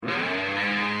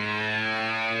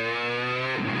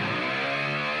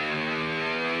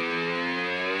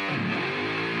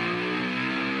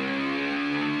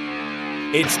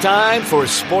It's time for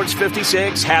Sports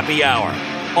 56 Happy Hour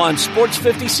on Sports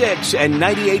 56 and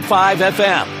 98.5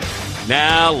 FM.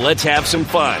 Now let's have some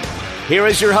fun. Here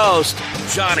is your host,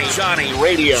 Johnny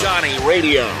Radio.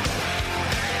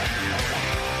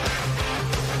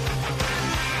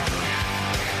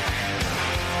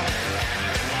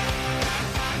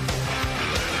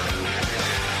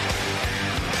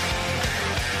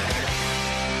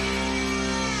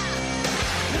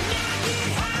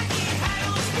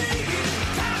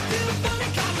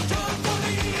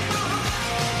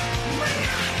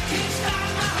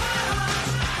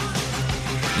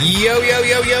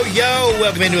 Yo.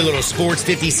 Welcome into a little Sports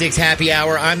 56 Happy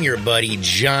Hour. I'm your buddy,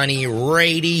 Johnny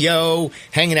Radio,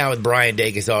 hanging out with Brian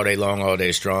Dacus all day long, all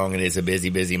day strong, and it's a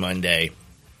busy Monday.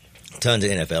 Tons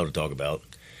of NFL to talk about.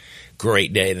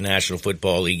 Great day, the National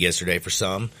Football League yesterday for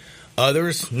some.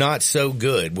 Others, not so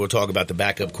good. We'll talk about the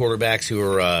backup quarterbacks who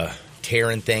are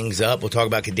tearing things up. We'll talk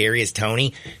about Kadarius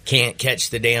Toney, can't catch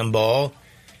the damn ball.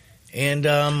 And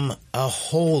a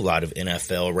whole lot of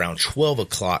NFL around 12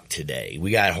 o'clock today.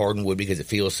 We got Hardwood because it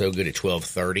feels so good at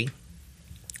 12:30.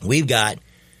 We've got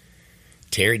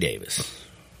Terry Davis.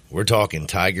 We're talking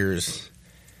Tigers.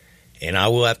 And I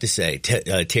will have to say,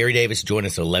 Terry Davis joined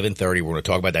us at 11:30. We're going to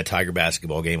talk about that Tiger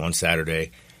basketball game on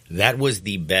Saturday. That was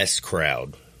the best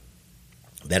crowd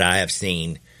that I have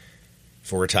seen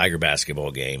for a Tiger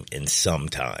basketball game in some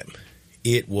time.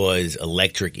 It was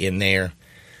electric in there.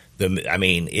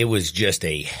 It was just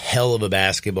a hell of a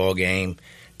basketball game.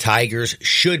 Tigers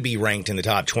should be ranked in the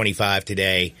top 25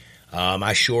 today.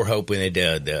 I sure hope when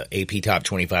the AP top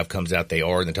 25 comes out, they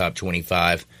are in the top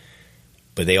 25.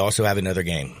 But they also have another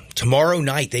game. Tomorrow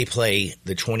night, they play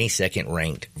the 22nd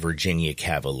ranked Virginia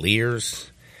Cavaliers.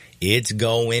 It's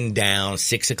going down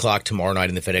 6 o'clock tomorrow night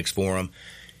in the FedEx Forum.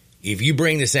 If you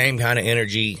bring the same kind of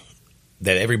energy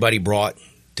that everybody brought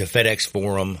to FedEx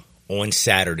Forum on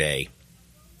Saturday,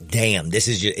 damn,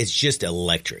 it's just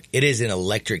electric. It is an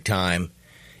electric time.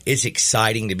 It's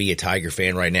exciting to be a Tiger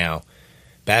fan right now.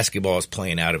 Basketball is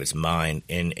playing out of its mind.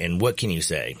 And what can you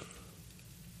say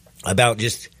about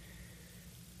just,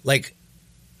 like,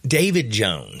 David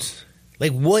Jones?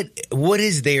 Like, what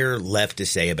is there left to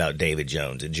say about David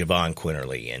Jones and Javon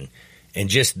Quinterly and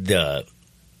just the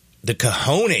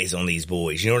cojones on these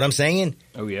boys? You know what I'm saying?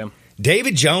 Oh, yeah.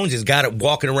 David Jones has got it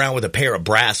walking around with a pair of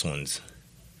brass ones.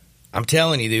 I'm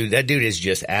telling you, dude, that dude is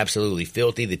just absolutely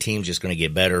filthy. The team's just going to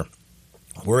get better.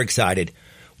 We're excited.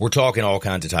 We're talking all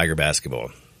kinds of Tiger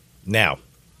basketball. Now,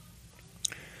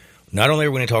 not only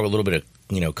are we going to talk a little bit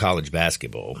of, college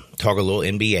basketball, talk a little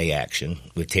NBA action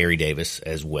with Terry Davis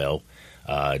as well.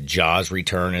 Ja's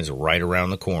return is right around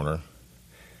the corner.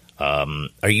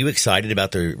 Are you excited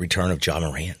about the return of Ja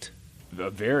Morant?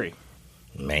 Very.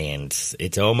 Man,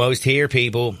 it's almost here,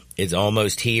 people. It's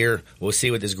almost here. We'll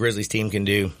see what this Grizzlies team can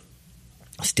do.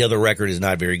 Still, the record is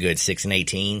not very good,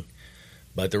 6-18.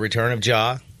 But the return of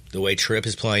Ja, the way Tripp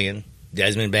is playing,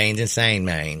 Desmond Bane's insane,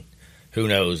 man. Who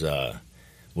knows?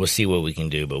 We'll see what we can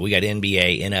do. But we got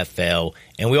NBA, NFL,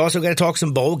 and we also got to talk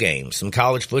some bowl games, some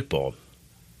college football.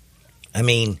 I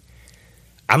mean,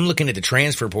 I'm looking at the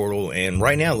transfer portal, and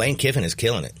right now Lane Kiffin is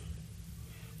killing it.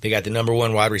 They got the number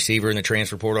one wide receiver in the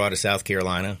transfer portal out of South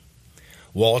Carolina.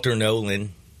 Walter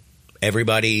Nolan,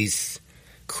 everybody's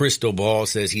crystal ball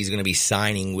says he's going to be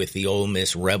signing with the Ole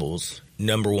Miss Rebels,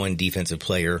 number one defensive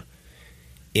player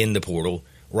in the portal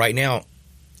right now.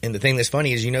 And the thing that's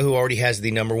funny is, you know who already has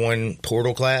the number one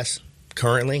portal class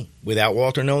currently without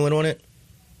Walter Nolan on it?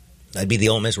 That'd be the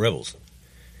Ole Miss Rebels.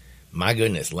 My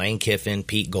goodness, Lane Kiffin,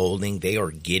 Pete Golding, they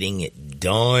are getting it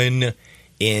done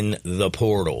in the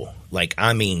portal. Like,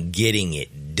 I mean, getting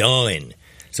it done.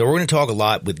 So we're going to talk a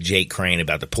lot with Jake Crain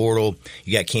about the portal.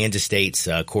 You got Kansas State's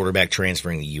quarterback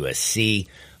transferring to USC. A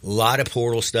lot of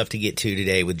portal stuff to get to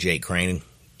today with Jake Crain.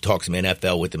 Talk some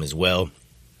NFL with him as well.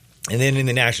 And then in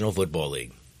the National Football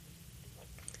League,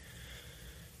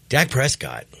 Dak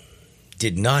Prescott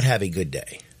did not have a good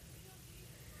day.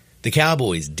 The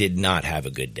Cowboys did not have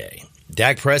a good day.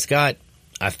 Dak Prescott,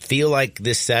 I feel like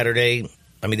this Sunday,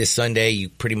 you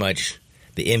pretty much,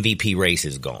 the MVP race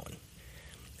is gone.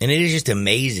 And it just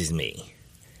amazes me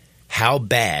how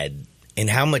bad and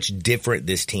how much different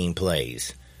this team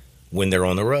plays when they're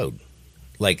on the road.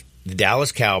 Like, the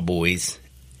Dallas Cowboys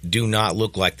do not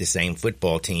look like the same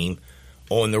football team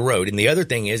on the road. And the other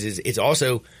thing is it's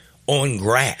also on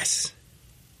grass.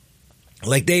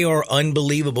 Like, they are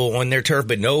unbelievable on their turf,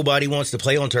 but nobody wants to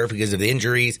play on turf because of the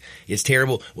injuries. It's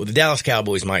terrible. Well, the Dallas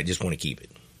Cowboys might just want to keep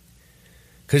it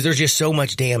because they're just so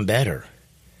much damn better.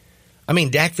 I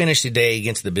mean, Dak finished the day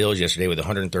against the Bills yesterday with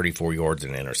 134 yards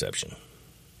and an interception.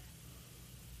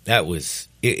 It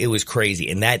was crazy.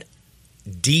 And that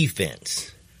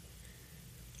defense.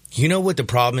 You know what the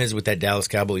problem is with that Dallas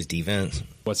Cowboys defense?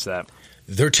 What's that?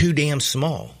 They're too damn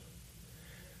small.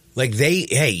 Like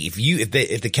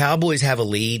if the Cowboys have a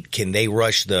lead, can they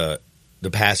rush the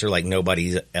passer like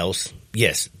nobody else?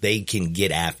 Yes, they can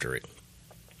get after it.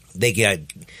 They got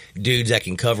dudes that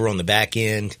can cover on the back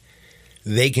end.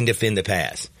 They can defend the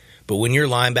pass. But when your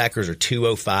linebackers are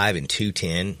 205 and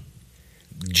 210,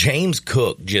 James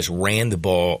Cook just ran the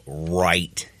ball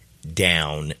right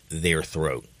down their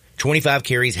throat. 25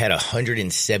 carries, had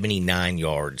 179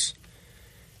 yards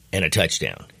and a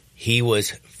touchdown. He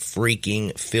was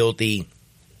freaking filthy.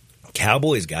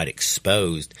 Cowboys got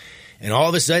exposed. And all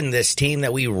of a sudden, this team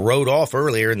that we wrote off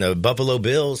earlier in the Buffalo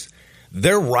Bills,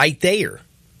 they're right there.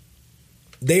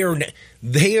 They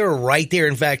are right there.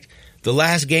 In fact, the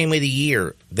last game of the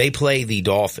year, they play the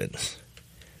Dolphins.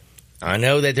 I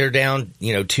know that they're down,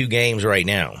 2 games right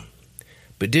now.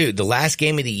 But, dude, the last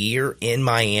game of the year in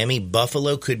Miami,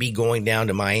 Buffalo could be going down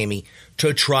to Miami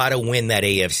to try to win that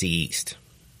AFC East.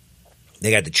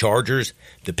 They got the Chargers,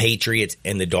 the Patriots,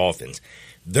 and the Dolphins.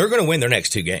 They're going to win their next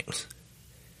 2 games.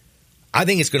 I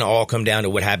think it's going to all come down to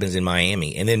what happens in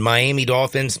Miami. And then Miami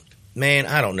Dolphins, man,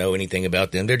 I don't know anything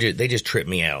about them. They just trip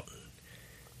me out.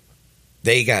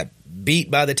 They got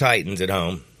beat by the Titans at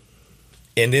home,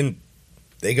 and then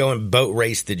they go and boat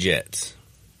race the Jets.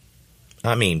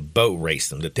 I mean, boat race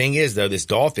them. The thing is, though, this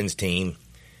Dolphins team,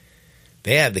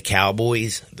 they have the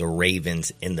Cowboys, the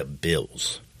Ravens, and the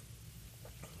Bills.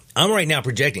 I'm right now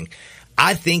projecting,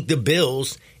 I think the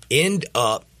Bills end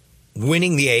up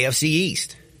winning the AFC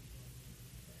East.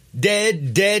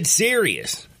 Dead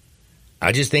serious.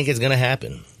 I just think it's going to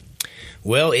happen.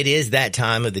 Well, it is that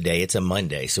time of the day. It's a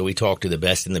Monday, so we talk to the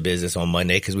best in the business on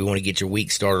Monday because we want to get your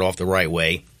week started off the right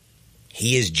way.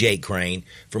 He is Jake Crain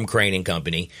from Crain &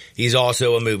 Company. He's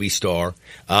also a movie star.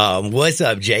 What's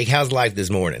up, Jake? How's life this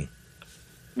morning?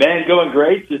 Man, going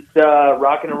great. Just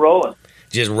rocking and rolling.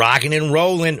 Just rocking and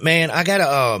rolling. Man, I got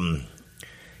to,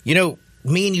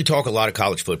 me and you talk a lot of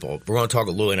college football. We're going to talk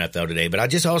a little NFL today, but I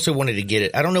just also wanted to get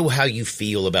it. I don't know how you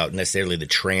feel about necessarily the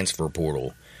transfer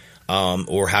portal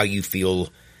or how you feel,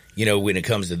 when it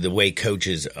comes to the way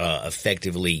coaches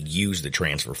effectively use the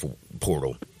transfer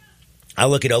portal. I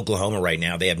look at Oklahoma right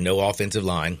now. They have no offensive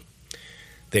line.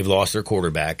 They've lost their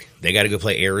quarterback. They got to go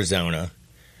play Arizona.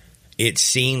 It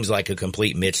seems like a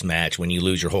complete mismatch when you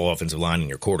lose your whole offensive line and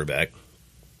your quarterback.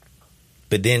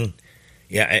 But then,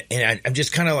 I'm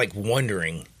just kind of like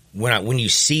wondering when you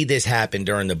see this happen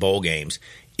during the bowl games,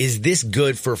 is this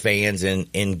good for fans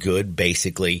and good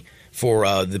basically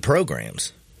for the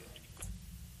programs?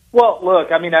 Well, look,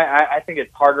 I think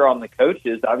it's harder on the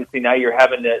coaches. Obviously, now you're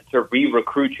having to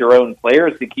re-recruit your own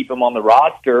players to keep them on the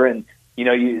roster, and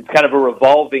it's kind of a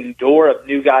revolving door of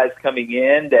new guys coming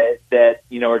in that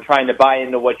are trying to buy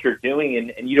into what you're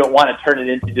doing, and you don't want to turn it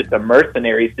into just a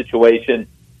mercenary situation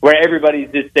where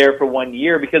everybody's just there for 1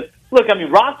 year. Because, look,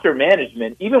 roster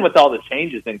management, even with all the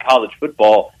changes in college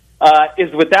football,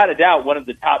 is without a doubt one of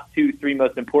the top 2-3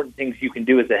 most important things you can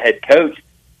do as a head coach.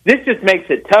 This just makes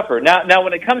it tougher. Now,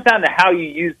 when it comes down to how you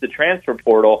use the transfer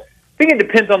portal, I think it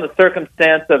depends on the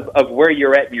circumstance of where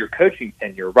you're at in your coaching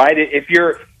tenure, right? If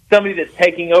you're somebody that's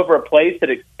taking over a place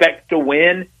that expects to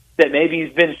win, that maybe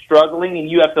has been struggling, and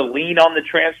you have to lean on the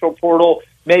transfer portal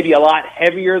maybe a lot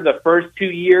heavier the first 2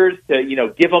 years to,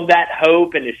 give them that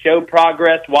hope and to show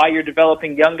progress while you're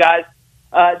developing young guys,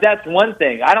 that's one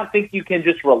thing. I don't think you can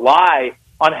just rely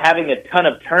on having a ton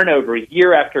of turnover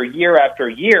year after year after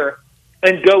year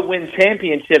and go win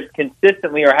championships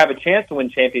consistently or have a chance to win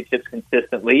championships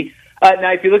consistently.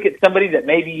 Now, if you look at somebody that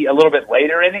may be a little bit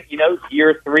later in it,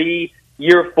 year 3,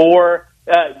 year 4,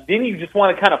 then you just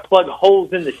want to kind of plug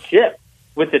holes in the ship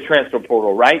with the transfer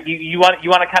portal, right? You want to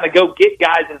kind of go get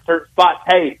guys in certain spots.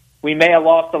 Hey, we may have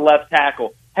lost a left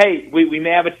tackle. Hey, we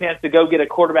may have a chance to go get a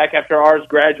quarterback after ours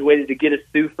graduated to get us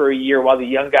through for a year while the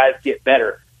young guys get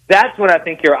better. That's when I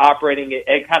think you're operating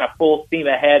at kind of full steam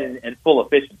ahead and full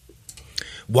efficiency.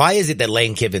 Why is it that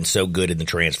Lane Kiffin's so good in the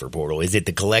transfer portal? Is it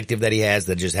the collective that he has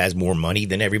that just has more money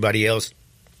than everybody else?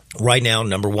 Right now,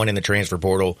 number 1 in the transfer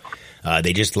portal.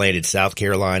 They just landed South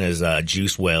Carolina's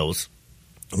Juice Wells,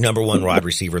 number 1 wide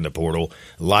receiver in the portal.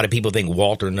 A lot of people think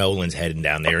Walter Nolan's heading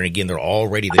down there, and again, they're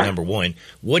already the number 1.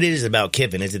 What is it about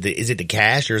Kiffin? Is it the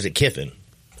cash or is it Kiffin?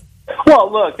 Well,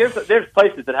 look, there's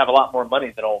places that have a lot more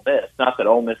money than Ole Miss. Not that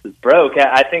Ole Miss is broke.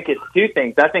 I think it's 2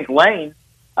 things. I think Lane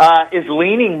is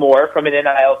leaning more from an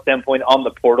NIL standpoint on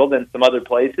the portal than some other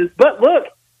places. But look,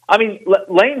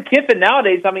 Lane Kiffin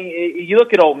nowadays, you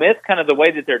look at Ole Miss, kind of the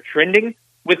way that they're trending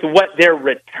with what they're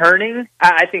returning.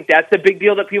 I think that's a big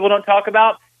deal that people don't talk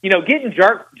about. Getting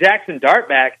Jackson Dart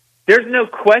back there's no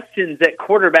questions at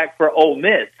quarterback for Ole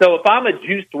Miss. So if I'm a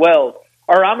Juiced Wells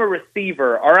or I'm a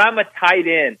receiver or I'm a tight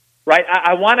end, right,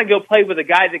 I want to go play with a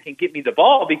guy that can get me the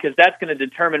ball because that's going to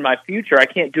determine my future. I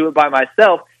can't do it by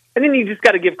myself. And then you just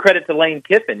got to give credit to Lane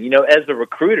Kiffin, as a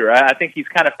recruiter. I think he's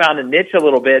kind of found a niche a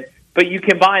little bit, but you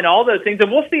combine all those things, and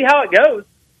we'll see how it goes,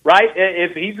 right?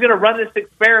 If he's going to run this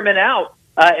experiment out,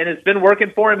 and it's been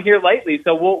working for him here lately,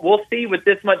 so we'll see with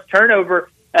this much turnover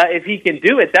if he can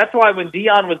do it. That's why when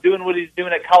Deion was doing what he's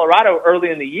doing at Colorado early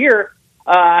in the year,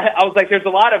 I was like, there's a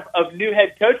lot of new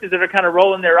head coaches that are kind of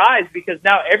rolling their eyes because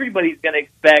now everybody's going to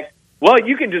expect, well,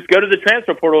 you can just go to the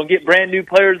transfer portal and get brand new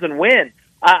players and win.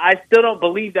 I still don't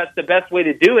believe that's the best way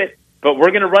to do it, but we're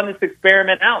going to run this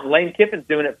experiment out, and Lane Kiffin's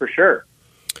doing it for sure.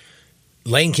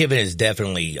 Lane Kiffin is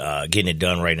definitely getting it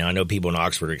done right now. I know people in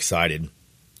Oxford are excited.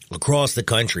 Across the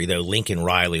country, though, Lincoln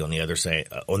Riley on the other side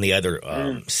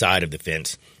of the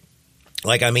fence.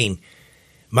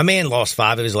 My man lost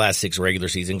 5 of his last 6 regular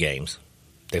season games.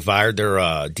 They fired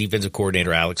their defensive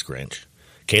coordinator, Alex Grinch.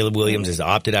 Caleb Williams has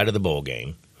opted out of the bowl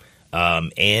game.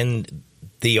 And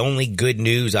the only good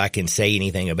news I can say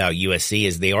anything about USC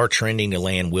is they are trending to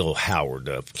land Will Howard,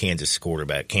 the Kansas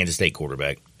State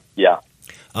quarterback. Yeah.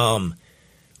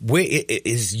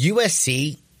 Is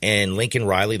USC and Lincoln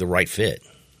Riley the right fit?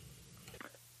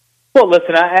 Well,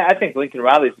 listen, I think Lincoln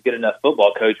Riley's a good enough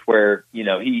football coach where,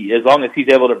 he, as long as he's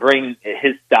able to bring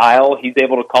his style, he's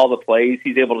able to call the plays,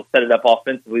 he's able to set it up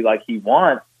offensively like he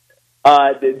wants,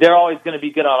 they're always going to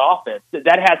be good on offense.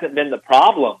 That hasn't been the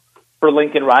problem for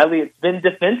Lincoln Riley. It's been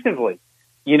defensively.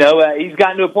 He's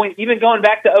gotten to a point, even going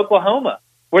back to Oklahoma,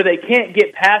 where they can't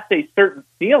get past a certain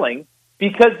ceiling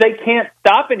because they can't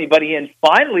stop anybody. And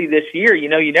finally this year, you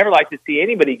never like to see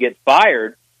anybody get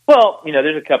fired. Well,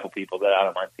 there's a couple people that I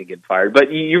don't mind seeing getting fired,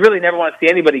 but you really never want to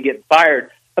see anybody getting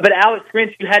fired. But Alex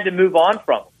Grinch, you had to move on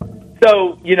from him.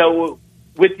 So,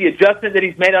 with the adjustment that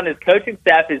he's made on his coaching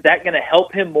staff, is that going to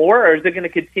help him more, or is it going to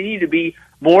continue to be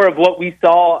more of what we've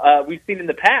seen in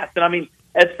the past? And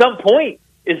at some point,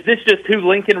 is this just who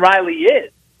Lincoln Riley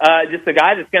is? Just a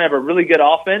guy that's going to have a really good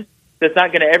offense that's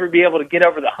not going to ever be able to get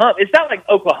over the hump. It's not like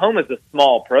Oklahoma's a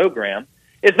small program.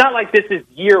 It's not like this is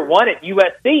year one at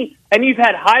USC, and you've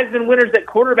had Heisman winners at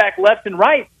quarterback left and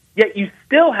right, yet you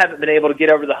still haven't been able to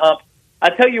get over the hump.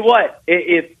 I tell you what,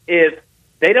 if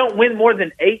they don't win more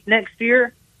than 8 next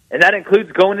year, and that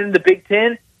includes going into the Big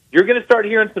Ten, you're going to start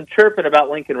hearing some chirping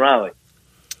about Lincoln Riley.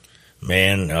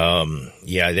 Man,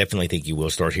 yeah, I definitely think you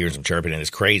will start hearing some chirping, and it's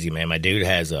crazy, man. My dude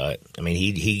has,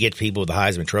 he gets people with the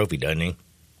Heisman Trophy, doesn't he?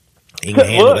 He can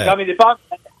handle that.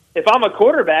 If I'm a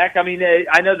quarterback, I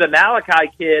know the Malachi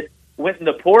kid went in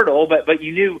the portal, but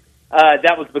you knew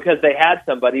that was because they had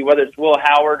somebody, whether it's Will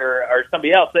Howard or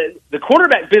somebody else. The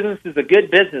quarterback business is a good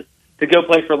business to go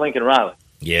play for Lincoln Riley.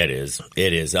 Yeah, it is.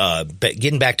 It is. But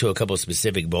getting back to a couple of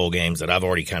specific bowl games that I've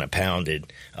already kind of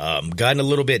pounded, gotten a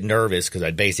little bit nervous because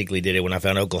I basically did it when I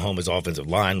found Oklahoma's offensive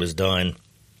line was done.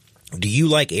 Do you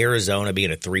like Arizona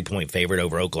being a 3-point favorite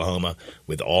over Oklahoma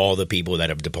with all the people that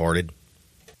have departed?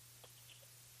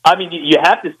 You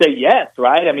have to say yes,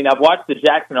 right? I've watched the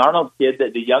Jackson Arnold kid,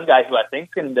 the young guy who I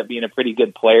think can end up being a pretty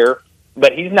good player,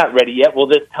 but he's not ready yet. Will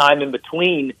this time in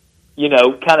between,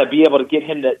 kind of be able to get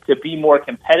him to be more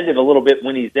competitive a little bit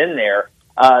when he's in there?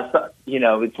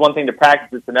 It's one thing to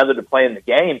practice, it's another to play in the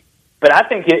game. But I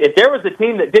think if there was a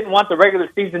team that didn't want the regular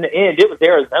season to end, it was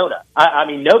Arizona.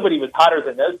 Nobody was hotter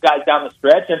than those guys down the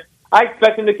stretch, and I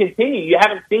expect them to continue. You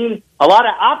haven't seen a lot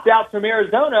of opt-outs from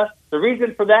Arizona. The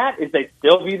reason for that is they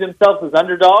still view themselves as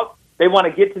underdogs. They want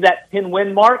to get to that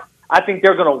 10-win mark. I think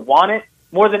they're going to want it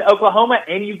more than Oklahoma,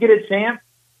 and you get a chance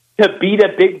to beat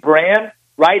a big brand,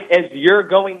 right, as you're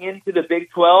going into the Big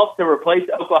 12 to replace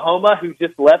Oklahoma, who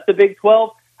just left the Big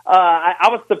 12. I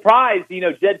was surprised,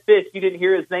 Jed Fish, you didn't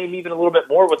hear his name even a little bit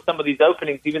more with some of these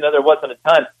openings, even though there wasn't a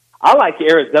ton. I like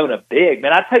Arizona big,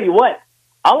 man. I tell you what,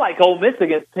 I like Ole Miss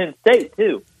against Penn State,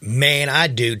 too. Man, I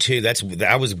do, too.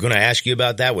 I was going to ask you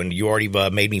about that one. You already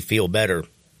made me feel better.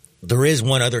 There is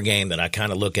one other game that I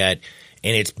kind of look at,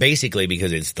 and it's basically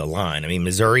because it's the line.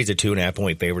 Missouri's a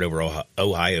 2.5-point favorite over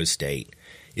Ohio State.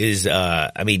 Do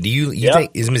you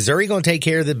think, is Missouri going to take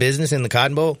care of the business in the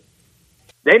Cotton Bowl?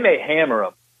 They may hammer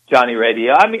them, Johnny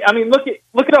Radio.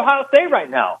 Look at Ohio State right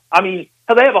now. They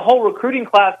have a whole recruiting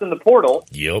class in the portal.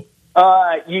 Yep.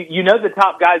 The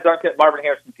top guys aren't going to, Marvin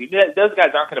Harrison, those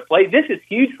guys aren't going to play. This is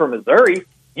huge for Missouri.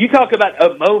 You talk about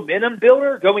a momentum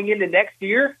builder going into next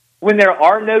year when there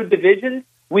are no divisions,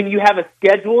 when you have a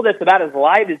schedule that's about as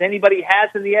light as anybody has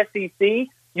in the SEC.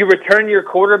 You return your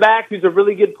quarterback, who's a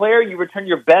really good player. You return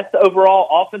your best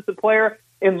overall offensive player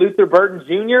in Luther Burton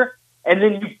Jr. and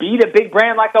then you beat a big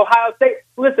brand like Ohio State.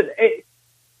 Listen,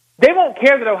 they won't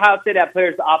care that Ohio State had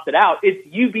players opted out. It's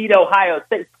you beat Ohio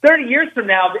State. 30 years from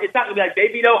now, it's not going to be like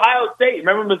they beat Ohio State.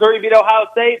 Remember Missouri beat Ohio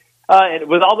State and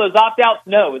with all those opt-outs?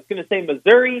 No, it's going to say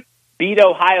Missouri beat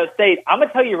Ohio State. I'm going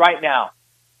to tell you right now,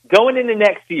 going into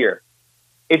next year,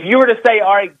 if you were to say,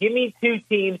 all right, give me two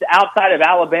teams outside of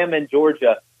Alabama and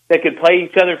Georgia that could play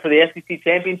each other for the SEC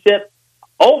championship,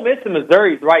 Ole Miss and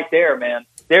Missouri's right there, man.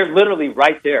 They're literally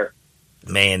right there.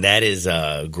 Man, that is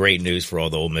great news for all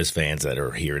the Ole Miss fans that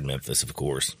are here in Memphis, of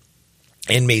course.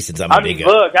 And me, since I'm a big guy.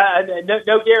 Look,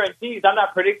 no guarantees. I'm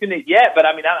not predicting it yet, but,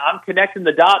 I mean, I'm connecting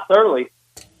the dots early.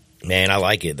 Man, I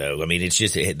like it, though. I mean, it's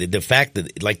just the fact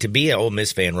that, like, to be an Ole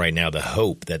Miss fan right now, the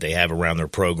hope that they have around their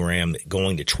program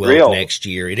going to 12 next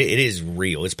year, it is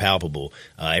real. It's palpable.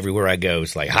 Everywhere I go,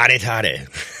 it's like, hotty.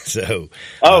 So,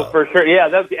 for sure. Yeah,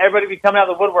 everybody be coming out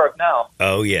of the woodwork now.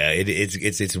 Oh, yeah,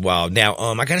 it's wild. Now,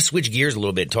 I got to switch gears a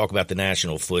little bit and talk about the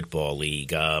National Football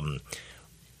League.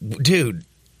 Dude,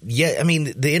 yeah, I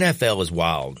mean, the NFL is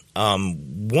wild.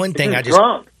 One thing I just...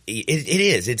 drunk. It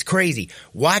is. It's crazy.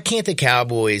 Why can't the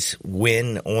Cowboys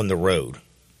win on the road?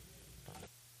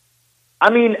 I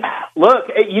mean, look,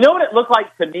 you know what it looked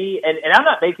like to me, and I'm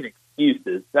not making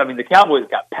excuses. I mean, the Cowboys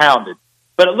got pounded.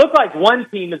 But it looked like one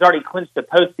team has already clinched a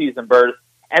postseason berth,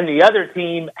 and the other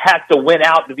team has to win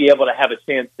out to be able to have a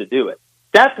chance to do it.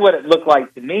 That's what it looked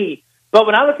like to me. But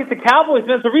when I look at the Cowboys,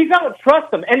 man, it's the reason I don't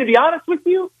trust them. And to be honest with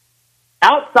you,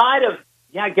 outside of,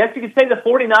 I guess you could say the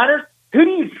 49ers, who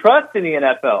do you trust in the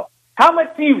NFL? How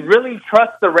much do you really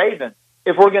trust the Ravens,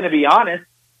 if we're going to be honest,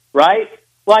 right?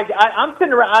 Like, I'm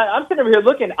sitting over here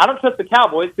looking, I don't trust the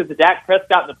Cowboys because of Dak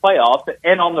Prescott in the playoffs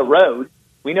and on the road.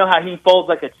 We know how he folds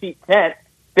like a cheap tent.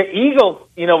 The Eagles,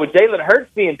 with Jalen Hurts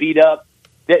being beat up,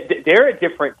 they're a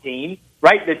different team,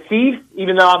 right? The Chiefs,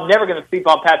 even though I'm never going to sleep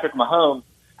on Patrick Mahomes,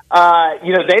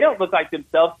 they don't look like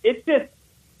themselves. It's just,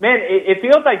 man, it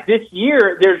feels like this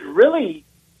year there's really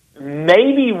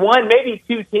maybe one, maybe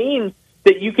two teams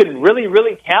that you can really,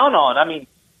 really count on. I mean,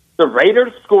 the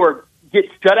Raiders get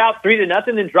shut out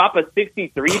 3-0 and drop a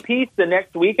 63-piece the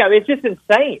next week. I mean, it's just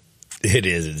insane. It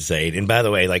is insane. And by the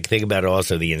way, like, think about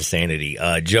also the insanity.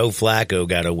 Joe Flacco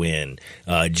got a win.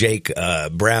 Jake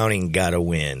Browning got a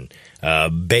win.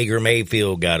 Baker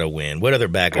Mayfield got a win. What other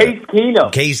backup?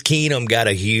 Case Keenum got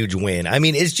a huge win. I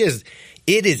mean, it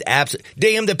is absolute.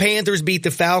 Damn, the Panthers beat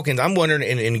the Falcons. I'm wondering,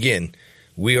 and again,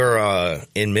 we are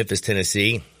in Memphis,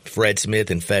 Tennessee. Fred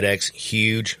Smith and FedEx,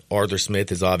 huge. Arthur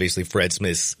Smith is obviously Fred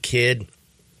Smith's kid.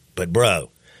 But, bro,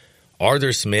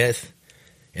 Arthur Smith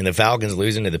and the Falcons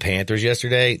losing to the Panthers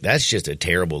yesterday, that's just a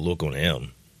terrible look on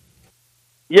him.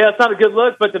 Yeah, it's not a good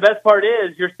look, but the best part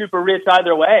is you're super rich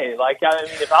either way. Like, I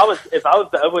mean, if I was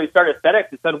the Oboe starter at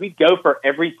FedEx, and we'd go for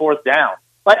every fourth down.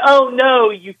 Like, oh no,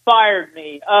 you fired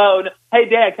me. Oh, no. Hey,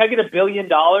 Dad, can I get $1 billion?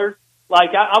 Like,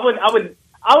 I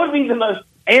would be the most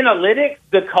analytics,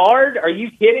 the card. Are you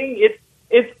kidding?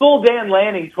 It's full Dan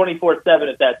Lanning 24/7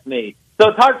 if that's me. So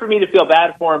it's hard for me to feel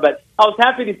bad for him, but I was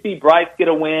happy to see Bryce get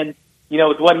a win,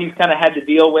 with what he's kind of had to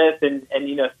deal with, and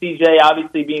CJ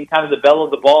obviously being kind of the belle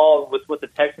of the ball with what the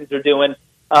Texans are doing.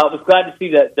 I was glad to see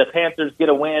the Panthers get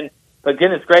a win. But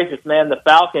goodness gracious, man, the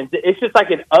Falcons, it's just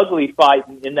like an ugly fight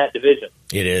in that division.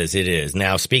 It is.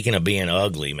 Now, speaking of being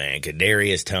ugly, man,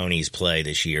 Kadarius Toney's play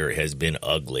this year has been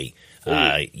ugly.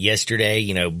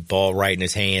 Yesterday, ball right in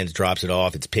his hands, drops it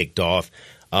off, it's picked off.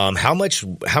 How much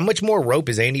more rope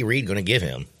is Andy Reid going to give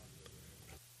him?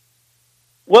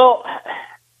 Well,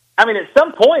 I mean, at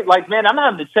some point, like, man, I'm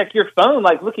having to check your phone.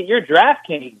 Like, look at your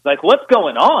DraftKings. Like, what's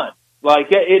going on? Like,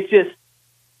 it's just,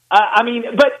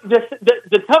 but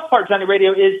the tough part, Johnny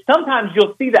Radio, is sometimes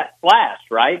you'll see that flash,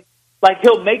 right? Like,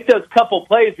 he'll make those couple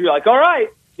plays where you're like, all right,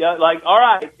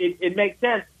 it makes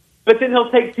sense. But then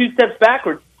he'll take two steps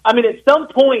backwards. I mean, at some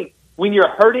point, when you're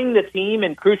hurting the team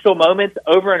in crucial moments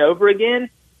over and over again,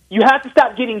 you have to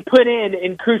stop getting put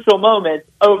in crucial moments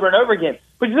over and over again.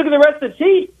 But you look at the rest of the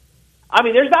Chiefs. I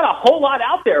mean, there's not a whole lot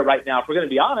out there right now, if we're going to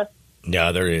be honest.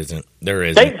 No, there isn't.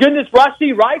 Thank goodness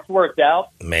Rashee Rice worked out.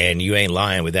 Man, you ain't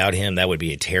lying. Without him, that would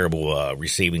be a terrible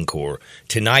receiving core.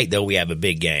 Tonight, though, we have a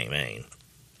big game, man.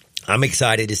 I'm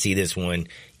excited to see this one.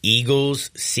 Eagles,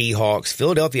 Seahawks,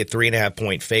 Philadelphia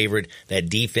 3.5-point favorite. That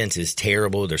defense is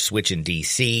terrible. They're switching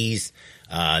DCs.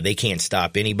 They can't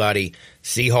stop anybody.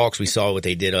 Seahawks, we saw what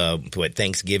they did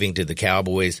Thanksgiving to the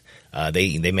Cowboys.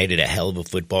 They made it a hell of a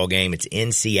football game. It's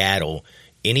in Seattle.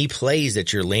 Any plays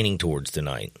that you're leaning towards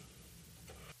tonight?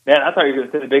 Man, I thought you were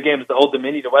going to say the big game is the Old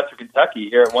Dominion to Western Kentucky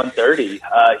here at 1:30.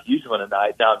 Huge one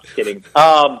tonight. No, I'm just kidding.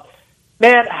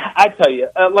 Man, I tell you,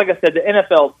 like I said, the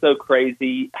NFL is so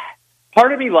crazy.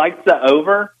 Part of me likes the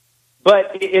over,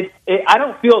 but I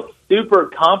don't feel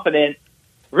super confident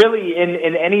really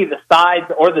in any of the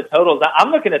sides or the totals.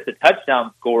 I'm looking at the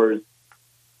touchdown scores.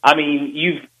 I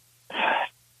mean,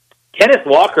 Kenneth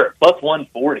Walker at plus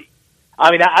 140.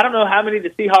 I mean, I don't know how many the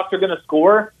Seahawks are going to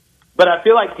score, but I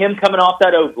feel like him coming off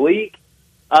that oblique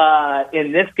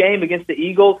in this game against the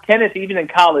Eagles, Kenneth, even in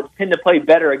college, tend to play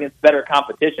better against better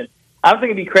competition. I don't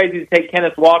think it'd be crazy to take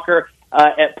Kenneth Walker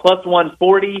at plus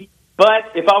 140,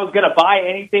 but if I was going to buy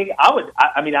anything, I would.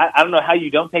 I mean, I don't know how you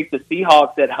don't take the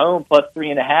Seahawks at home plus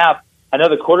 3.5. I know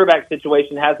the quarterback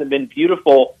situation hasn't been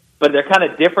beautiful, but they're kind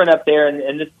of different up there,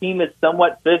 and this team is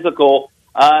somewhat physical.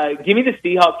 Give me the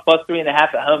Seahawks plus 3.5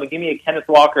 at home, and give me a Kenneth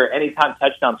Walker anytime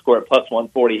touchdown score at plus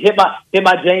 140. Hit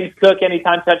my James Cook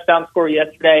anytime touchdown score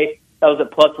yesterday. That was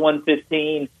at plus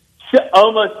 115.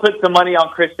 Almost put some money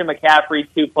on Christian McCaffrey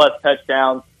 2+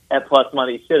 touchdowns at plus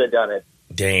money. Should have done it.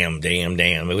 Damn.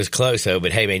 It was close though,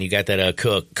 but hey man, you got that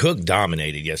Cook. Cook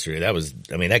dominated yesterday.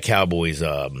 That Cowboys.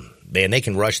 Man, they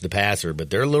can rush the passer, but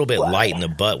they're a little bit light in the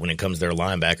butt when it comes to their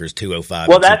linebackers, 205.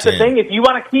 Well, that's the thing. If you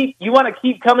want to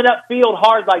keep coming up field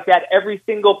hard like that every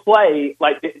single play,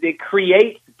 like it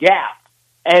creates gaps,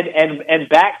 and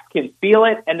backs can feel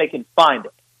it and they can find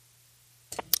it.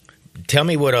 Tell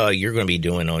me what you're going to be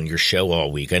doing on your show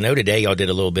all week. I know today y'all did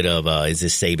a little bit of is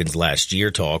this Saban's last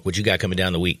year talk. What you got coming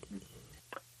down the week?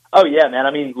 Oh yeah, man.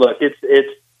 I mean, look, it's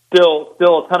still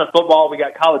a ton of football. We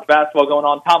got college basketball going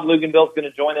on. Tom Luganville's going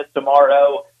to join us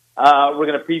tomorrow. We're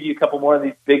going to preview a couple more of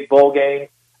these big bowl games.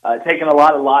 Taking a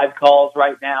lot of live calls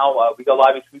right now. We go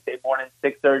live each weekday morning,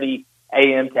 6:30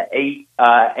 a.m. to 8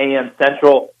 a.m.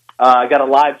 Central. Got a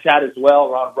live chat as well.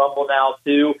 We're on Rumble now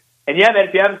too. And yeah, man,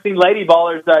 if you haven't seen Lady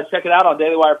Ballers, check it out on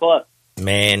Daily Wire Plus.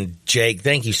 Man, Jake,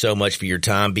 thank you so much for your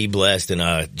time. Be blessed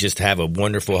and just have a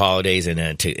wonderful holidays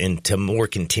and to more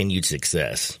continued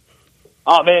success.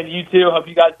 Oh, man, you too. Hope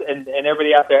you guys and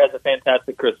everybody out there has a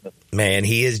fantastic Christmas. Man,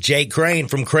 he is Jake Crain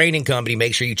from Crain & Company.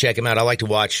 Make sure you check him out. I like to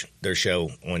watch their show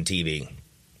on TV.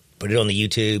 Put it on the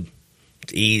YouTube.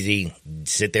 It's easy.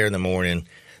 Sit there in the morning.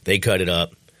 They cut it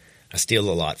up. I steal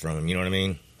a lot from them. You know what I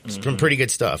mean? It's some pretty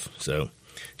good stuff. So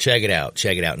check it out.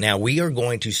 Check it out. Now, we are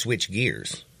going to switch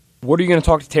gears. What are you going to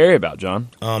talk to Terry about, John?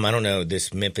 I don't know.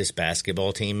 This Memphis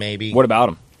basketball team, maybe. What about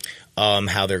them?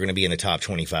 How they're going to be in the top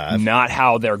 25. Not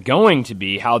how they're going to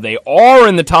be, how they are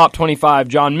in the top 25,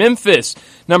 John. Memphis,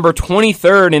 number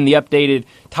 23rd in the updated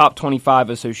top 25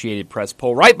 Associated Press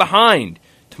poll, right behind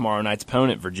tomorrow night's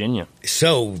opponent, Virginia.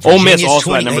 So, Ole Miss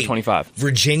also at number 25.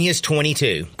 Virginia's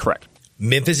 22. Correct.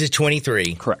 Memphis is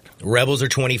 23. Correct. Rebels are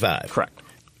 25. Correct.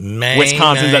 Man,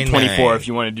 Wisconsin's at 24 if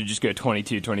you wanted to just go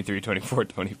 22, 23, 24,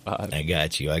 25. I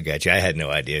got you. I had no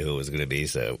idea who it was going to be,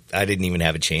 so I didn't even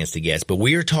have a chance to guess. But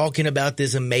we are talking about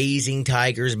this amazing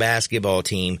Tigers basketball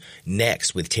team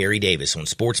next with Terry Davis on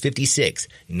Sports 56,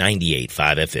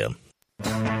 98.5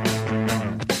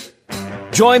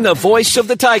 FM. Join the voice of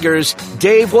the Tigers,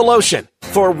 Dave Woloshin,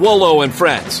 for Wolo and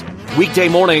Friends. Weekday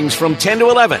mornings from 10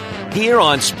 to 11 here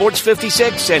on Sports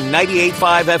 56 and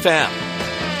 98.5 FM.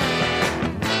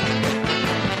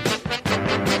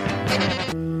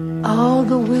 All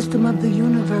the wisdom of the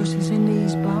universe is in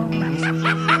these bones.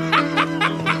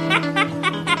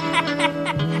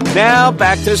 Now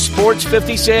back to Sports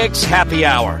 56 Happy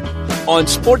Hour on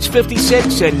Sports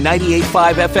 56 and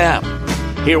 98.5 FM.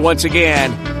 Here once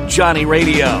again, Johnny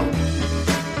Radio.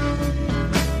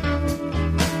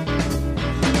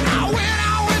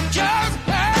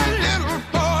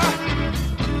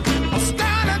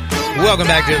 Welcome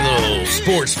back to the little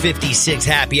Sports 56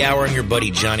 Happy Hour. I'm your buddy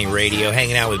Johnny Radio,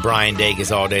 hanging out with Brian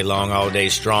Dacus all day long, all day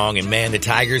strong. And man, the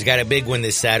Tigers got a big win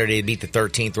this Saturday to beat the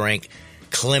 13th ranked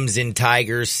Clemson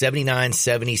Tigers,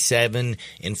 79-77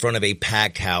 in front of a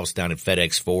packed house down at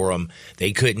FedEx Forum.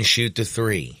 They couldn't shoot the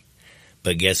three,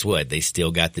 but guess what? They still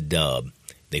got the dub.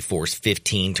 They forced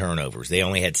 15 turnovers. They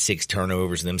only had 6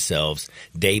 turnovers themselves.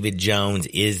 David Jones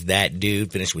is that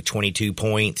dude, finished with 22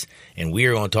 points. And we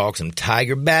are going to talk some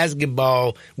Tiger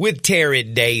basketball with Terry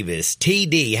Davis.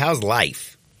 TD, how's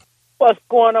life? What's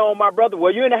going on, my brother?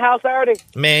 Were you in the house already?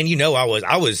 Man, you know I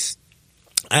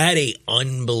had a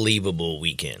unbelievable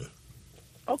weekend.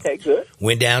 Okay, good.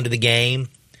 Went down to the game.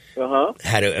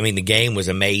 The game was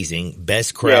amazing.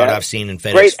 Best crowd I've seen in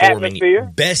FedEx Great Forum. Atmosphere.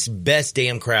 Best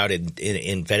damn crowd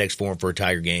in FedEx Forum for a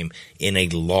Tiger game in a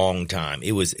long time.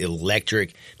 It was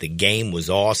electric. The game was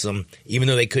awesome. Even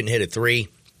though they couldn't hit a three.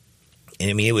 And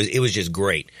I mean, it was just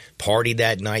great. Partied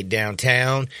that night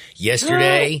downtown.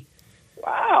 Yesterday.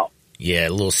 Wow. Yeah, a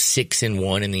little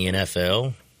 6-1 in the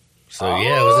NFL. So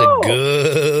yeah, it was a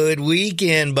good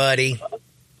weekend, buddy.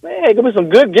 Man, give me some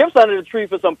good gifts under the tree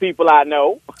for some people I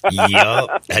know.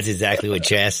 Yup, that's exactly what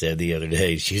Chas said the other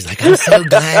day. She's like, I'm so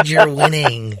glad you're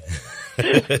winning.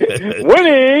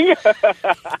 Winning!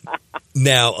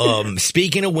 Now,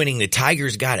 speaking of winning, the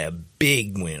Tigers got a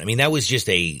big win. I mean, that was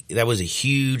a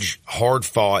huge,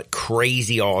 hard-fought,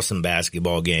 crazy, awesome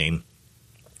basketball game.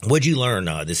 What'd you learn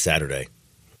this Saturday?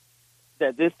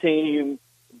 That this team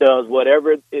does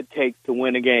whatever it takes to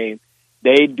win a game.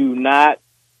 They do not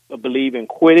believe in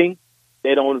quitting.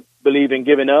 They don't believe in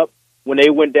giving up. When they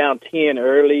went down 10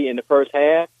 early in the first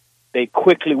half, they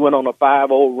quickly went on a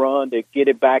 5-0 run to get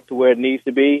it back to where it needs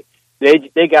to be.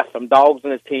 They got some dogs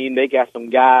in this team. They got some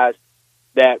guys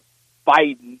that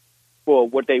fighting for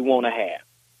what they want to have,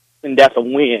 and that's a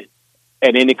win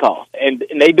at any cost. And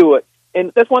they do it.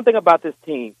 And that's one thing about this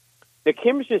team. The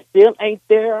chemistry still ain't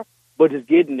there, but it's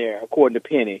getting there, according to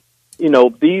Penny. You know,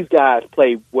 these guys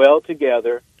play well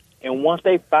together, and once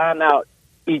they find out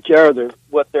each other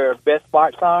what their best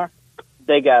spots are,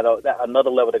 they got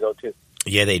another level to go to.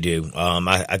 Yeah, they do.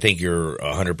 I think you're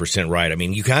 100% right. I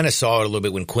mean, you kind of saw it a little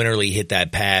bit when Quinterly hit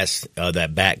that pass,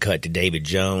 that back cut to David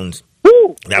Jones.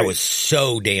 Woo! That was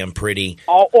so damn pretty.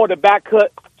 Or the back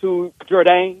cut to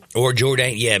Jordan. Or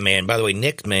Jordan. Yeah, man. By the way,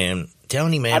 Nick, man,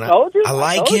 telling you, man, I told you. I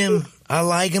like him. I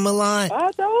like him a lot.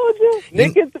 I told you.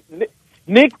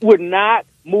 Nick would not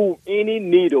move any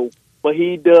needle, but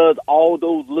he does all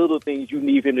those little things you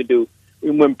need him to do.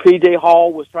 And when P.J.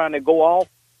 Hall was trying to go off,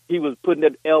 he was putting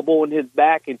that elbow in his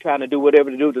back and trying to do whatever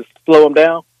to do to slow him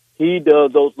down. He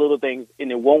does those little things,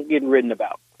 and it won't get written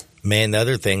about. Man, the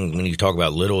other thing when you talk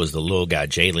about little is the little guy,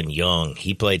 Jalen Young.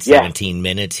 He played 17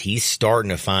 minutes. He's starting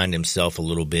to find himself a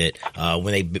little bit.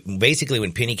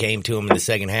 When Penny came to him in the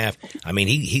second half, I mean,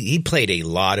 he played a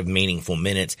lot of meaningful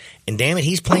minutes. And damn it,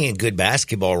 he's playing good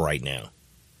basketball right now.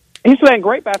 He's playing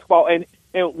great basketball. And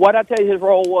what I tell you his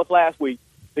role was last week,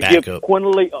 to give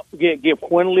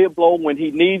Quinterly a blow when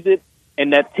he needs it.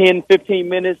 And that 10, 15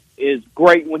 minutes is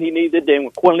great when he needs it. Then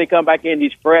when Quinterly come back in,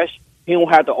 he's fresh. He don't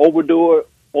have to overdo it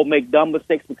or make dumb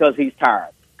mistakes because he's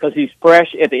tired. Because he's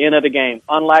fresh at the end of the game.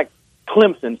 Unlike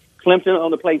Clemson. Clemson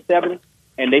only played 7,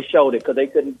 and they showed it because they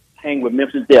couldn't hang with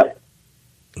Memphis depth.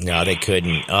 No, they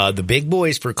couldn't. The big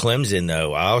boys for Clemson,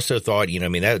 though, I also thought,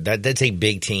 that's a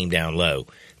big team down low.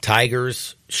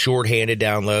 Tigers, shorthanded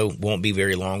down low, won't be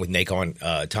very long with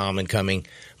Naquan Tomlin coming.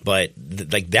 But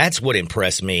that's what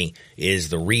impressed me is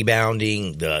the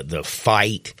rebounding, the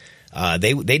fight.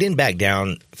 They didn't back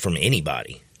down from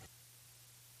anybody.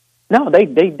 No, they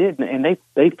didn't, and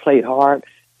they played hard,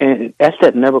 and that's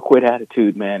that never quit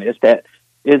attitude, man. It's that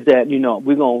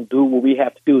we're gonna do what we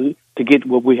have to do to get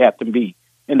what we have to be,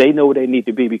 and they know where they need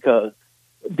to be because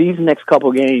these next couple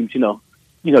of games, you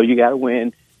got to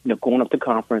win. Going up to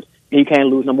conference, and you can't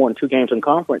lose no more than 2 games in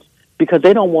conference because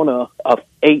they don't want a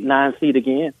 8, 9 seed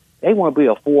again. They want to be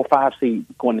a 4 or 5 seed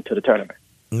going into the tournament.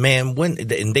 Man,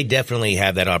 and they definitely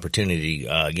have that opportunity.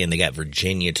 Again, they got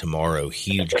Virginia tomorrow.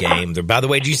 Huge game. By the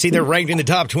way, did you see they're ranked in the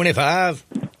top 25?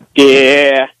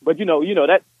 Yeah, but that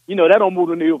don't move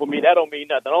the needle for me. That don't mean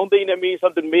nothing. The only thing that means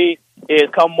something to me is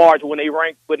come March when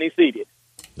they seeded.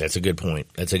 That's a good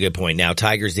point. Now,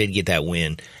 Tigers did get that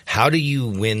win. How do you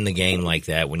win the game like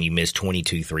that when you miss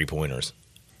 22 3-pointers?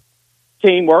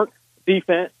 Teamwork,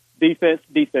 defense.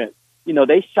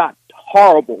 They shot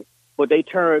horrible, but they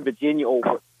turned Virginia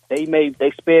over. They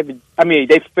sped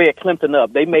Clemson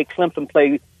up. They made Clemson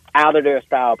play out of their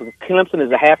style because Clemson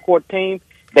is a half-court team.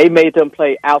 They made them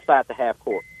play outside the half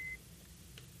court.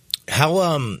 How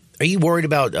are you worried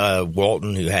about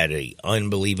Walton, who had an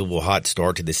unbelievable hot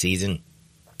start to the season?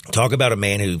 Talk about a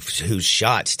man whose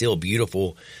shot still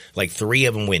beautiful. Like 3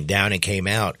 of them went down and came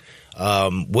out.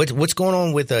 What's going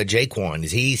on with Jake Crain?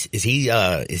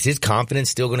 Is his confidence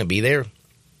still going to be there?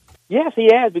 Yes, he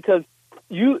has because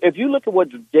if you look at what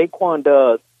Jake Crain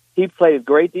does, he plays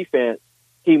great defense.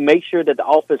 He makes sure that the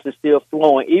offense is still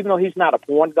flowing, even though he's not a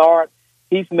point guard.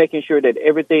 He's making sure that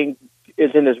everything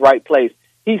is in his right place.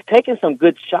 He's taking some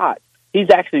good shots. He's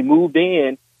actually moved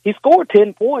in. He scored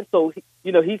 10 points, so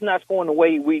he's not scoring the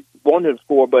way we wanted him to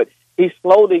score, but he's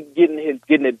slowly getting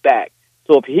it back.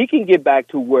 So if he can get back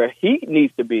to where he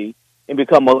needs to be and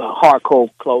become a hardcore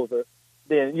closer,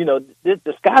 then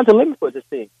the sky's the limit for this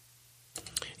team.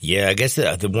 Yeah, I guess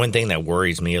the one thing that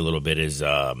worries me a little bit is,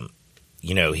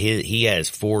 he has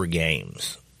 4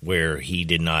 games where he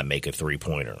did not make a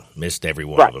 3-pointer, missed every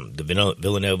one of them. The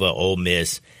Villanova, Ole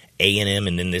Miss, A&M,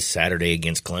 and then this Saturday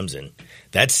against Clemson.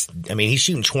 He's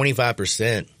shooting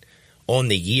 25% on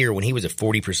the year when he was a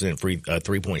 40%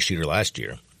 3-point shooter last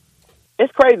year.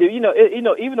 It's crazy.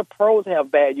 Even the pros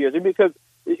have bad years because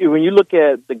when you look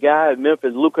at the guy at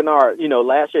Memphis, Luke Kennard,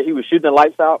 last year he was shooting the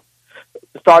lights out.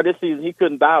 the start of this season, he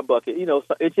couldn't buy a bucket. So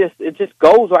it just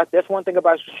goes right. That's one thing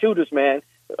about shooters, man.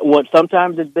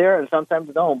 Sometimes it's there and sometimes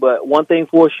it don't. But one thing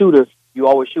for shooters, you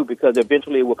always shoot because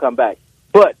eventually it will come back.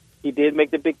 But he did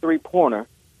make the big 3-pointer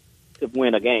to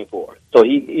win a game for us. So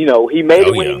he made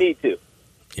it when he needed to.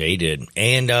 Yeah, he did.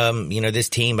 And, this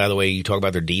team, by the way, you talk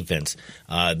about their defense.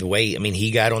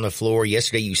 He got on the floor.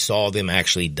 Yesterday you saw them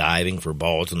actually diving for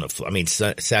balls on the floor.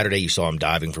 Saturday you saw them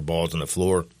diving for balls on the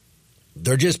floor.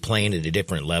 They're just playing at a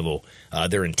different level,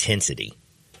 their intensity.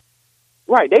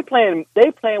 Right. They playing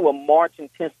with March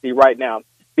intensity right now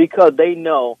because they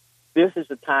know this is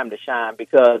the time to shine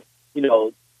because,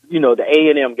 the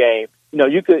A&M game,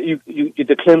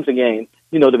 the Clemson game,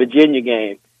 the Virginia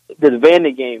game, the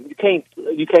Vandy game,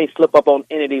 you can't slip up on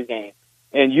any of these games.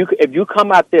 And if you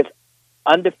come out this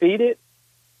undefeated,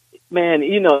 man,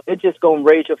 it's just going to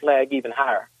raise your flag even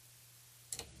higher.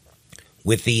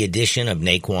 With the addition of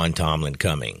Naquan Tomlin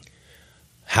coming,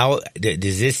 how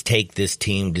does this take this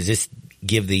team? Does this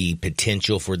give the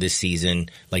potential for this season?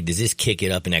 Like, does this kick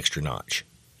it up an extra notch?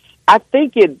 I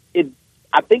think it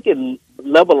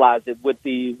levelizes it with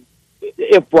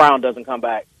if Brown doesn't come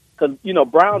back. Because,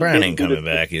 Brown ain't coming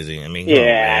back, is he? He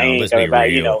ain't let's coming be back,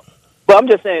 real. But I'm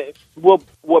just saying, what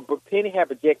Penny had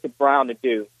projected Brown to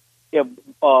do, if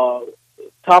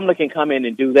Tomlin can come in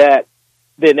and do that,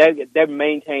 then that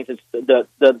maintains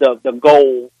the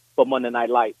goal for Monday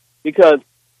Night Lights. Because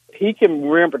he can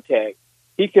rim protect,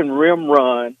 he can rim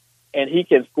run, and he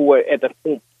can score at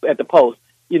the post.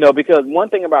 Because one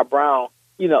thing about Brown,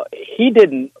 he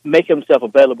didn't make himself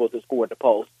available to score at the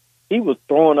post. He was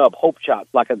throwing up hope shots,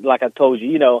 like I told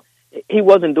you. He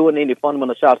wasn't doing any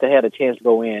fundamental shots that had a chance to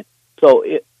go in.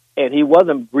 And he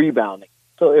wasn't rebounding.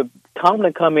 So if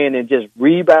Tomlin come in and just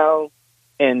rebound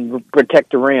and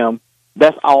protect the rim,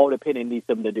 that's all the Penny needs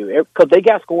him to do. Because they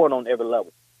got scoring on every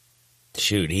level.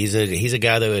 Shoot, he's a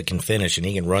guy that can finish and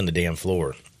he can run the damn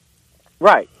floor.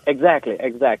 Right. Exactly.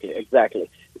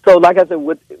 So, like I said,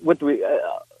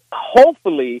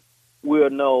 hopefully we'll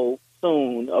know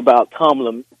soon about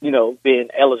Tomlin, being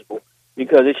eligible,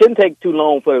 because it shouldn't take too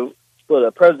long for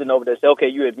the president over there to say, okay,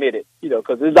 you admit it,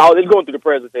 because it's going through the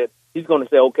president. He's going to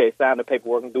say, okay, sign the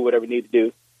paperwork and do whatever you need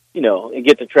to do, and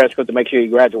get the transcript to make sure you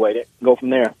graduated and go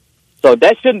from there. So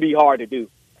that shouldn't be hard to do.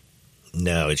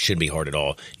 No, it shouldn't be hard at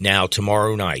all. Now,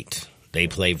 tomorrow night, they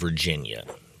play Virginia.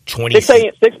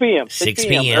 6 p.m.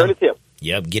 Early tip.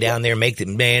 Yep, get down there,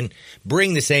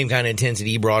 bring the same kind of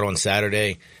intensity you brought on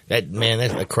Saturday.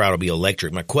 That crowd will be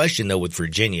electric. My question, though, with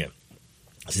Virginia,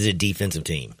 this is a defensive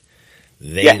team.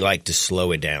 They like to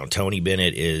slow it down. Tony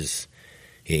Bennett is,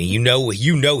 you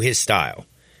know his style.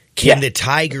 Can the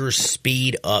Tigers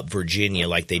speed up Virginia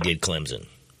like they did Clemson?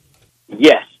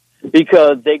 Yes,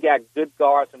 because they got good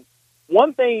guards. And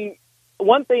one thing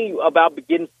about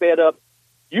getting sped up,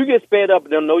 you get sped up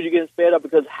and they'll know you're getting sped up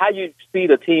because how you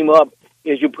speed a team up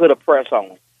is you put a press on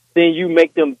them. Then you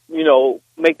make them,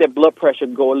 make their blood pressure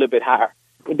go a little bit higher.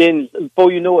 And then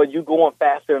before you know it, you're going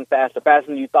faster and faster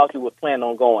than you thought you were planning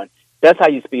on going. That's how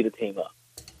you speed a team up.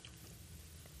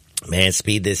 Man,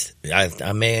 speed this.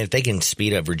 If they can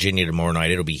speed up Virginia tomorrow night,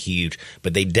 it'll be huge.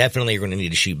 But they definitely are going to need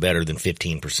to shoot better than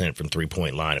 15% from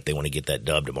three-point line if they want to get that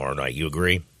dub tomorrow night. You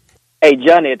agree? Hey,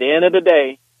 Johnny, at the end of the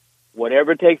day,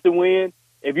 whatever it takes to win,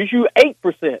 if you shoot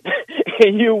 8%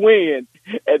 and you win,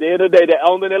 at the end of the day, the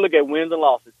only thing they look at wins and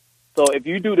losses. So if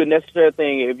you do the necessary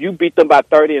thing, if you beat them by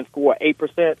 30 and score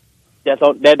 8%, that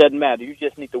doesn't matter. You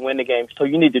just need to win the game. So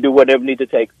you need to do whatever you need to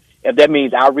take. If that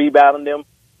means out-rebounding them,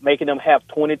 making them have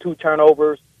 22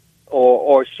 turnovers,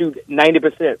 or shoot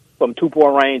 90% from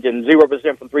 2-point range and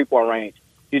 0% from 3-point range,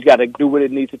 you just got to do what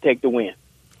it needs to take to win.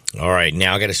 All right,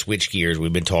 now I got to switch gears.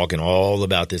 We've been talking all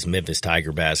about this Memphis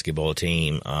Tiger basketball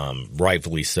team.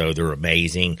 Rightfully so. They're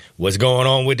amazing. What's going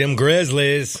on with them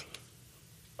Grizzlies?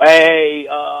 Hey,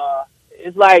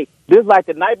 it's like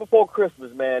the night before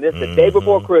Christmas, man. It's the day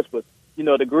before Christmas. The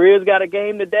Grizz got a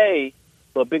game today,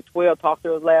 but Big 12 talked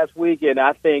to us last week, and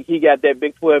I think he got that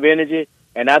Big 12 energy,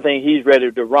 and I think he's ready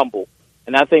to rumble.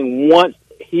 And I think once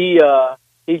he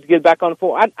gets back on the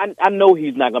floor, I know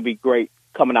he's not going to be great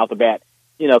coming out the bat.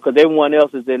 Because everyone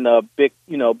else is in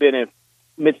been in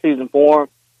mid-season form,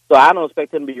 so I don't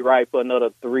expect him to be right for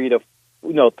another 3 to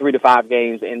 5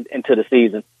 games into the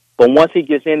season. But once he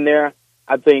gets in there,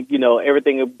 I think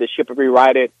everything, the ship will be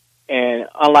righted. And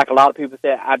unlike a lot of people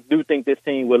said, I do think this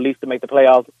team will at least to make the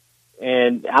playoffs.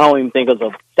 And I don't even think there's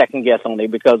a second guess on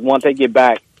it because once they get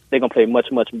back, they're gonna play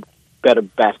much better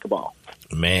basketball.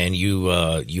 Man, you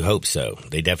hope so.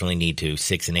 They definitely need to.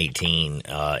 6-18,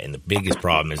 and the biggest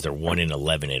problem is they're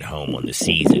 1-11 at home on the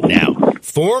season. Now,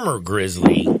 former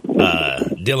Grizzly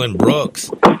Dylan Brooks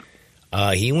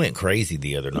He went crazy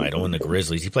the other night on the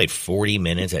Grizzlies. He played 40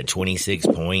 minutes at 26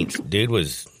 points. Dude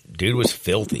was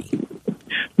filthy.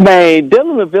 Man,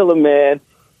 Dylan Avila, man,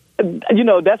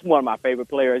 that's one of my favorite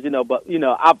players, but,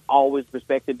 I've always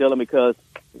respected Dylan because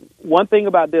one thing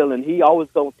about Dylan, he always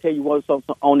going to tell you what's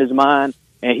on his mind,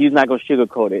 and he's not going to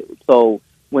sugarcoat it. So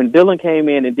when Dylan came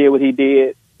in and did what he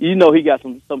did, he got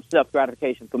some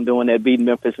self-gratification from doing that, beating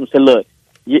Memphis, and said, look,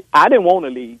 I didn't want to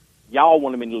leave. Y'all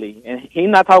wanted me to leave. And he's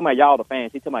not talking about y'all, the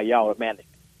fans. He's talking about y'all, the management.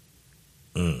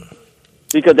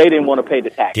 Because they didn't want to pay the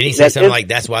tax. Did he say something like,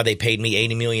 that's why they paid me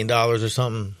 $80 million or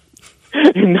something?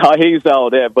 No, he said all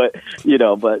that. But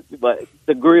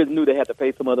the Grizz knew they had to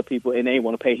pay some other people, and they didn't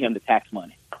want to pay him the tax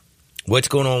money. What's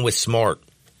going on with Smart?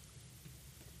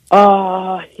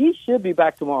 He should be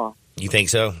back tomorrow. You think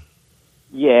so?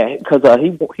 Yeah, because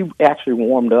he actually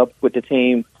warmed up with the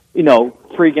team,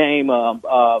 pre-game,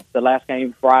 the last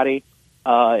game Friday,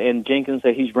 and Jenkins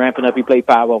said he's ramping up. He played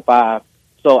 5-on-5.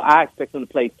 So I expect him to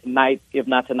play tonight, if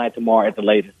not tonight, tomorrow at the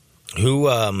latest. Who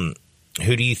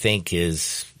do you think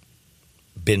has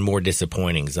been more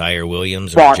disappointing, Zaire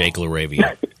Williams or Smart. Jake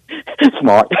LaRavia?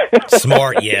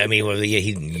 Smart, yeah. I mean,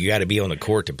 you got to be on the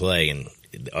court to play, and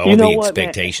all the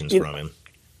expectations from him.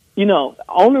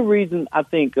 Only reason I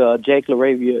think Jake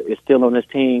LaRavia is still on this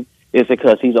team is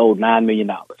because he's owed $9 million.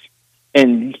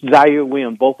 And Zaire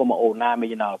Williams, both of them are owed $9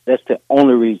 million. That's the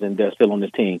only reason they're still on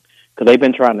this team. Because they've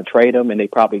been trying to trade him, and they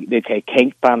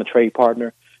can't find a trade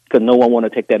partner because no one want to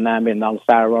take that $9 million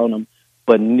salary on them.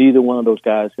 But neither one of those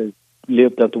guys has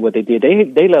lived up to what they did.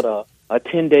 They let a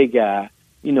 10-day guy,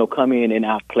 come in and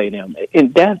outplay them,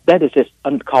 and that is just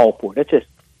uncalled for. That's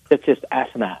just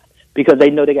asinine because they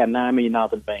know they got $9 million in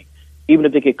the bank. Even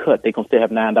if they get cut, they can still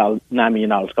have $9 million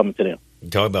coming to them. You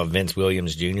talking about Vince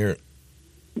Williams Jr.?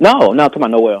 No, not talking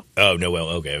about Noel. Oh, Noel.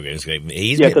 Okay. Because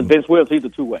Vince Williams, he's a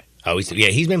two-way. Oh,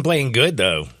 he's been playing good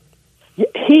though. Yeah,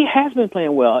 he has been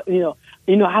playing well.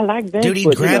 I like Vince. Dude, he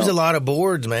grabs a lot of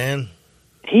boards, man.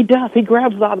 He does. He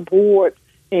grabs a lot of boards,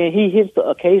 and he hits the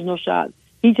occasional shot.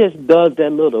 He just does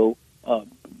that little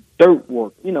dirt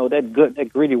work, that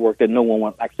gritty work that no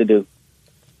one likes to do,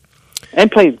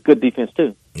 and plays good defense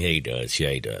too. Yeah, he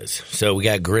does. So we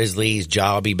got Grizzlies.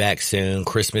 Ja will be back soon.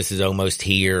 Christmas is almost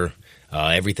here.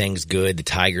 Everything's good. The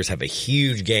Tigers have a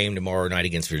huge game tomorrow night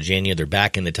against Virginia. They're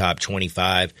back in the top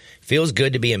 25. Feels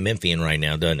good to be a Memphian right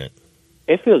now, doesn't it?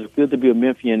 It feels good to be a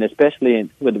Memphian, especially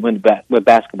with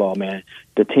basketball, man.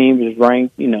 The team is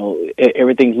ranked.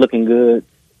 Everything's looking good.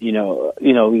 We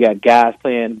got guys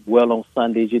playing well on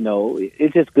Sundays.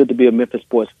 It's just good to be a Memphis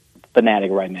sports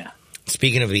fanatic right now.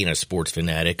 Speaking of being a sports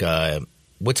fanatic,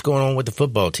 what's going on with the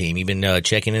football team? You been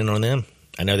checking in on them?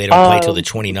 I know they don't play till the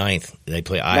 29th. They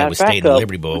play Iowa State in the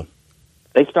Liberty Bowl.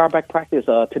 They start back practice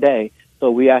today.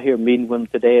 So we out here meeting with them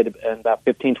today in about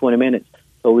 15, 20 minutes.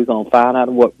 So we're going to find out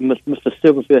what Mr.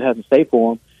 Silverfield has to say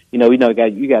for them.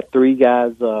 You got three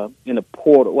guys in the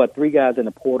portal. Three guys in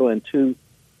the portal and two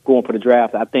going for the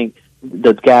draft. I think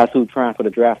the guys who are trying for the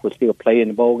draft will still play in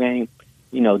the bowl game.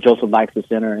 Joseph likes the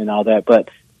center and all that. But,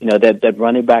 that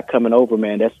running back coming over,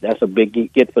 man, that's a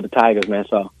big get for the Tigers, man.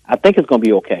 So I think it's going to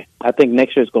be okay. I think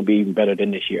next year it's going to be even better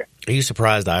than this year. Are you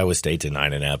surprised Iowa State's a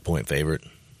 9.5-point favorite?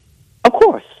 Of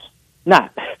course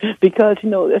not, because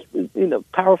that's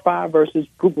Power 5 versus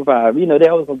Group of 5. They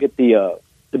always going to get the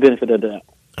benefit of that.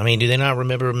 I mean, do they not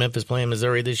remember Memphis playing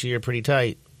Missouri this year pretty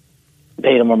tight?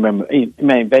 They don't remember.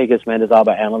 Man, Vegas, man, it's all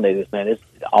about analytics, man. It's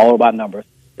all about numbers.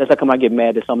 That's how come I get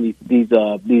mad at some of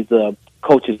these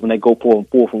coaches when they go for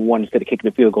 4-from-1 instead of kicking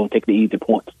the field goal and take the easy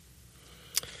points.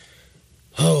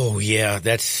 Oh yeah,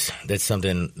 that's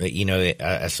something that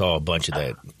I saw a bunch of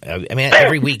that. I mean,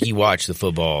 every week you watch the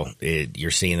football,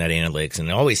 you're seeing that analytics, and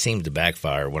it always seems to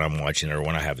backfire when I'm watching or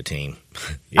when I have a team.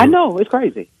 I know, it's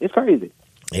crazy. It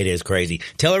is crazy.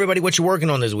 Tell everybody what you're working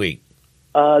on this week.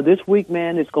 This week,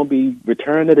 man, it's going to be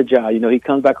Return of the Jaw. He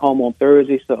comes back home on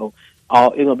Thursday, so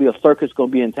it's going to be a circus going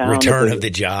to be in town. Return of the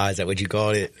Jaw, is that what you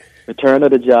called it? Return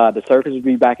of the Jaw. The circus will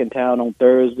be back in town on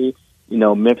Thursday.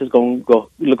 Memphis going to go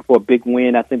looking for a big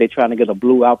win. I think they're trying to get a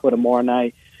blue out for tomorrow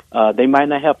night. They might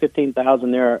not have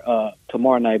 15,000 there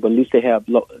tomorrow night, but at least they have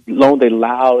long they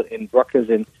loud and Rutgers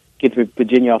and get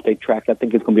Virginia off their tracks. I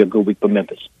think it's going to be a good week for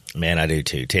Memphis. Man, I do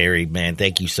too. Terry, man,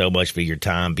 thank you so much for your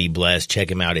time. Be blessed.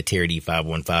 Check him out at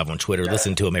TerryD515 on Twitter.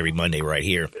 Listen to him every Monday right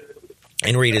here.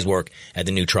 And read his work at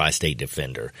the new Tri-State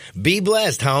Defender. Be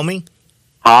blessed, homie.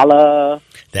 Holla.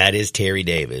 That is Terry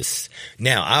Davis.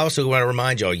 Now, I also want to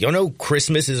remind y'all know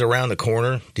Christmas is around the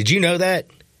corner. Did you know that?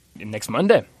 Next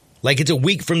Monday. Like, it's a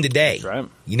week from today. That's right.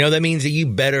 You know, that means that you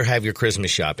better have your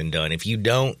Christmas shopping done. If you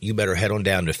don't, you better head on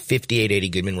down to 5880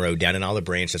 Goodman Road down in Olive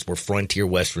Branch. That's where Frontier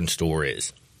Western Store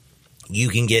is. You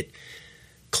can get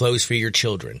clothes for your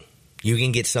children. You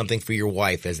can get something for your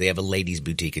wife, as they have a ladies'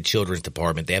 boutique, a children's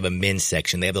department. They have a men's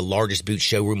section. They have the largest boot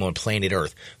showroom on planet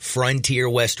Earth. Frontier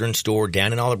Western Store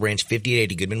down in Olive Branch,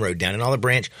 5880 Goodman Road down in Olive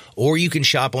Branch. Or you can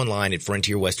shop online at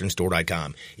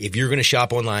frontierwesternstore.com. If you're going to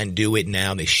shop online, do it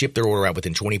now. They ship their order out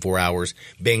within 24 hours.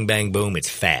 Bang, bang, boom. It's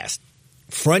fast.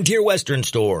 Frontier Western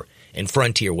Store and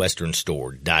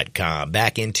frontierwesternstore.com.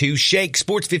 Back into Shake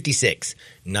Sports 56,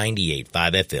 98.5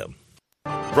 FM.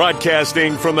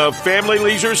 Broadcasting from the Family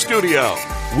Leisure Studio,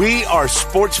 we are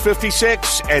Sports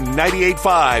 56 and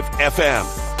 98.5 FM.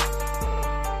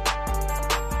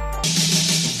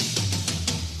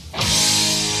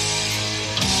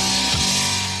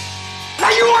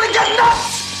 Now you want to get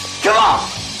nuts? Come on,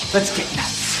 let's get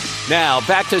nuts. Now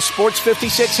back to Sports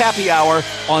 56 Happy Hour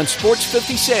on Sports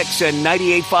 56 and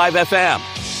 98.5 FM.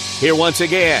 Here once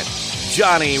again,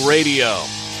 Johnny Radio.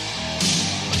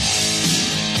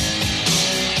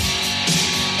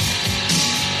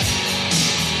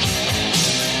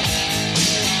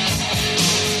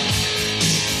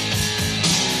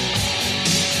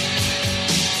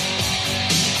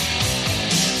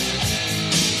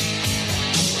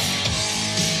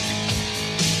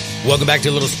 Welcome back to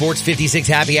a little Sports 56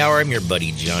 Happy Hour. I'm your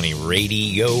buddy Johnny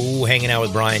Radio, hanging out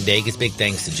with Brian Dacus. Big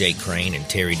thanks to Jake Crain and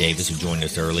Terry Davis, who joined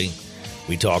us early.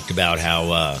 We talked about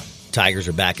how Tigers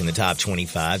are back in the top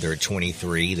 25. They're at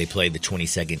 23. They played the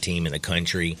 22nd team in the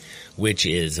country, which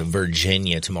is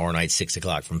Virginia tomorrow night, 6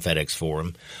 o'clock from FedEx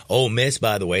Forum. Ole Miss,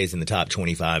 by the way, is in the top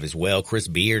 25 as well. Chris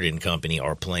Beard and company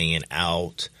are playing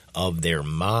out of their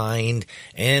mind,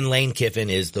 and Lane Kiffin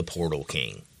is the portal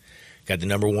king. Got the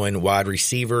number one wide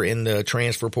receiver in the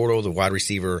transfer portal, the wide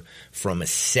receiver from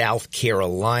South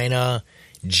Carolina,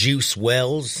 Juice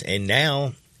Wells. And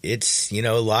now it's, a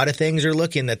lot of things are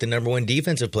looking that the number one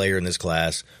defensive player in this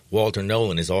class, Walter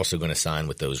Nolan, is also going to sign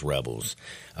with those Rebels.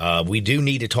 We do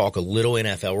need to talk a little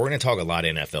NFL. We're going to talk a lot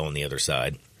of NFL on the other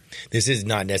side. This is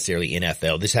not necessarily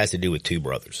NFL. This has to do with two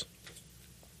brothers.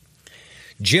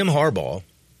 Jim Harbaugh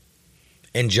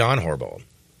and John Harbaugh.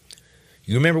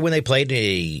 You remember when they played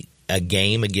a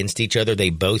game against each other?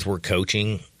 They both were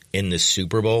coaching in the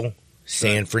Super Bowl,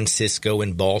 San Francisco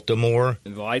and Baltimore.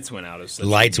 And the lights went out.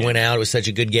 Went out. It was such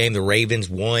a good game. The Ravens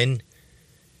won.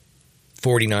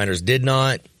 49ers did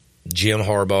not. Jim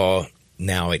Harbaugh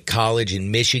now at college in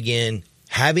Michigan.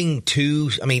 Having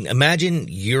imagine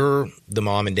you're the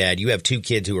mom and dad. You have two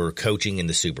kids who are coaching in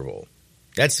the Super Bowl.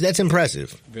 That's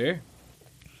impressive. Very.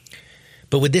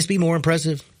 But would this be more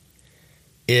impressive?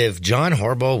 If John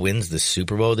Harbaugh wins the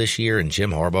Super Bowl this year and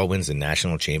Jim Harbaugh wins the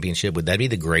national championship, would that be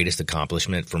the greatest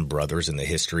accomplishment from brothers in the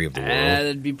history of the world?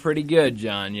 That'd be pretty good,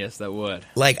 John. Yes, that would.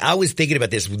 Like, I was thinking about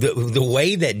this. The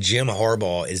way that Jim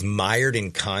Harbaugh is mired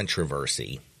in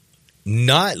controversy,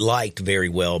 not liked very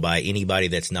well by anybody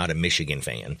that's not a Michigan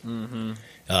fan. Mm-hmm.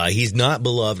 He's not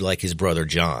beloved like his brother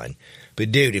John.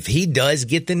 But, dude, if he does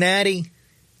get the natty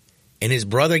and his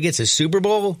brother gets a Super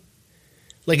Bowl,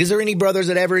 like, is there any brothers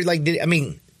that ever,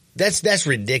 that's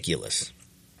ridiculous.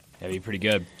 That'd be pretty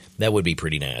good. That would be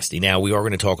pretty nasty. Now, we are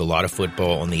going to talk a lot of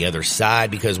football on the other side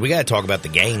because we got to talk about the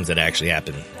games that actually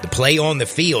happened. The play on the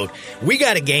field. We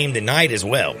got a game tonight as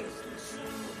well.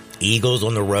 Eagles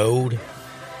on the road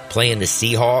playing the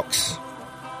Seahawks.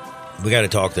 We got to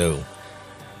talk, though,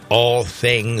 all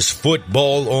things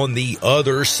football on the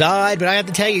other side. But I have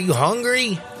to tell you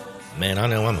hungry? Man, I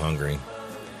know I'm hungry.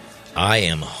 I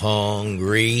am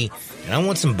hungry, and I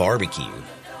want some barbecue.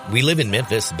 We live in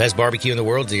Memphis. The best barbecue in the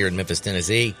world is here in Memphis,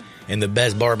 Tennessee. And the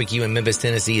best barbecue in Memphis,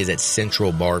 Tennessee is at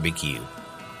Central Barbecue.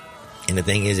 And the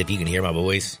thing is, if you can hear my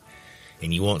voice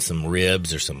and you want some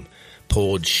ribs or some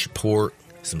pulled pork,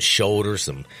 some shoulder,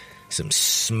 some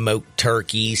smoked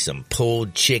turkey, some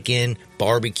pulled chicken,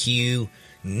 barbecue,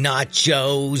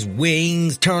 nachos,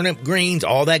 wings, turnip greens,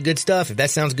 all that good stuff, if that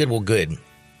sounds good, well, good.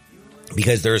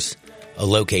 Because there's a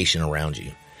location around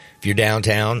you. If you're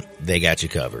downtown, they got you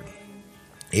covered.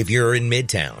 If you're in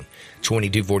Midtown,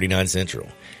 2249 Central.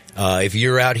 If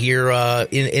you're out here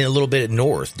in a little bit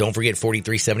north, don't forget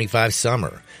 4375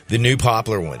 Summer. The new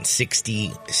Poplar one,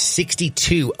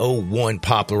 6201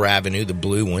 Poplar Avenue, the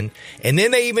blue one. And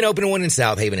then they even opened one in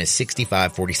South Haven at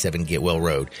 6547 Getwell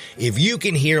Road. If you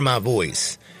can hear my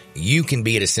voice, you can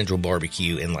be at a Central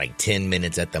Barbecue in like 10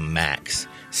 minutes at the max.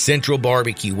 Central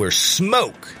Barbecue, where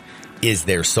smoke is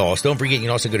their sauce. Don't forget, you can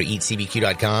also go to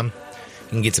eatcbq.com. You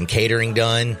can get some catering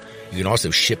done. You can also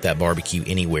ship that barbecue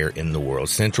anywhere in the world.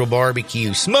 Central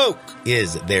Barbecue, smoke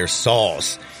is their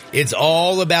sauce. It's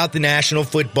all about the National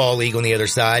Football League on the other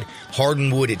side.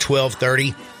 Hardenwood at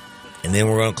 12:30. And then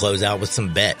we're going to close out with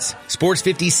some bets. Sports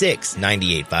 56,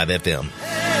 98.5 FM.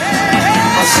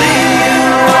 I'll see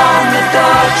you on the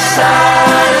dark side.